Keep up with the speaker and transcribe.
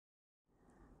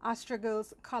ASJA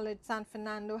Girls College San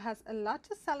Fernando has a lot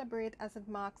to celebrate as it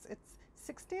marks its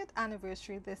 60th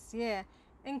anniversary this year,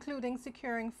 including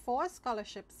securing 4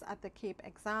 scholarships at the CAPE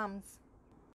exams.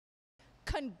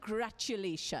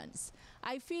 Congratulations!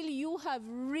 I feel you have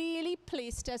really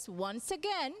placed us once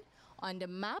again on the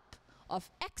map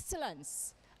of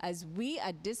excellence as we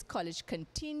at this college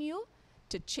continue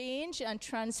to change and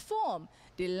transform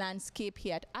the landscape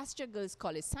here at ASJA Girls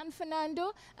College San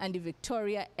Fernando and the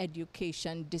Victoria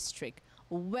Education District.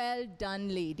 Well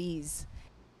done, ladies.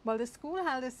 Well, the school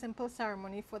held a simple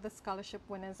ceremony for the scholarship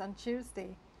winners on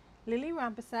Tuesday. Lily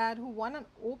Rampersad, who won an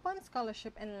open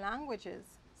scholarship in languages,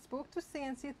 spoke to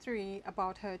CNC3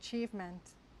 about her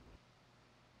achievement.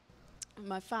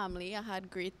 My family, I had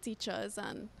great teachers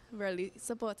and really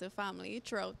supportive family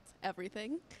throughout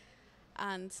everything.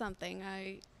 And something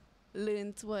I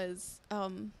learned was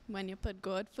when you put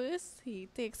God first, He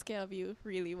takes care of you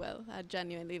really well. I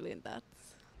genuinely learned that.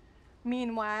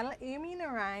 Meanwhile, Amy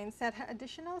Narayan said her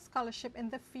additional scholarship in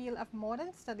the field of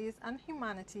modern studies and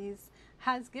humanities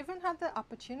has given her the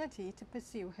opportunity to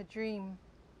pursue her dream.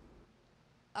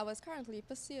 I was currently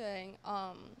pursuing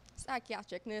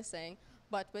psychiatric nursing,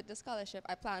 but with the scholarship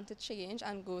I plan to change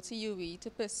and go to UWI to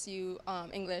pursue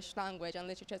English language and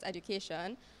literatures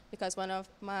education, because one of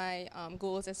my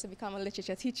goals is to become a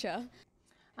literature teacher.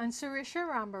 And Surisha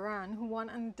Rambaran, who won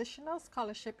an additional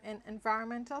scholarship in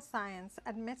environmental science,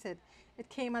 admitted it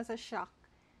came as a shock.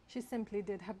 She simply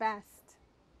did her best.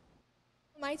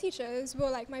 My teachers were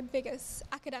like my biggest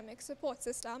academic support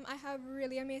system. I have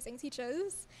really amazing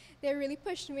teachers. They really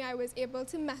pushed me. I was able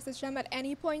to message them at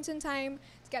any point in time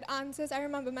to get answers. I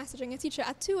remember messaging a teacher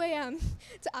at 2 a.m.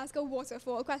 to ask a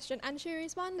waterfall question, and she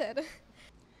responded.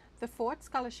 The 4th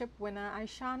scholarship winner,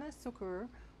 Aishana Sukur,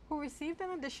 who received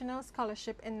an additional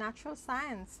scholarship in natural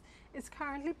science, is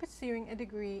currently pursuing a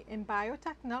degree in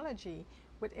biotechnology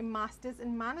with a master's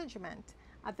in management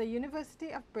at the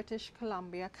University of British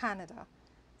Columbia, Canada.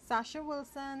 Sascha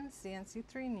Wilson,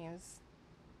 CNC3 News.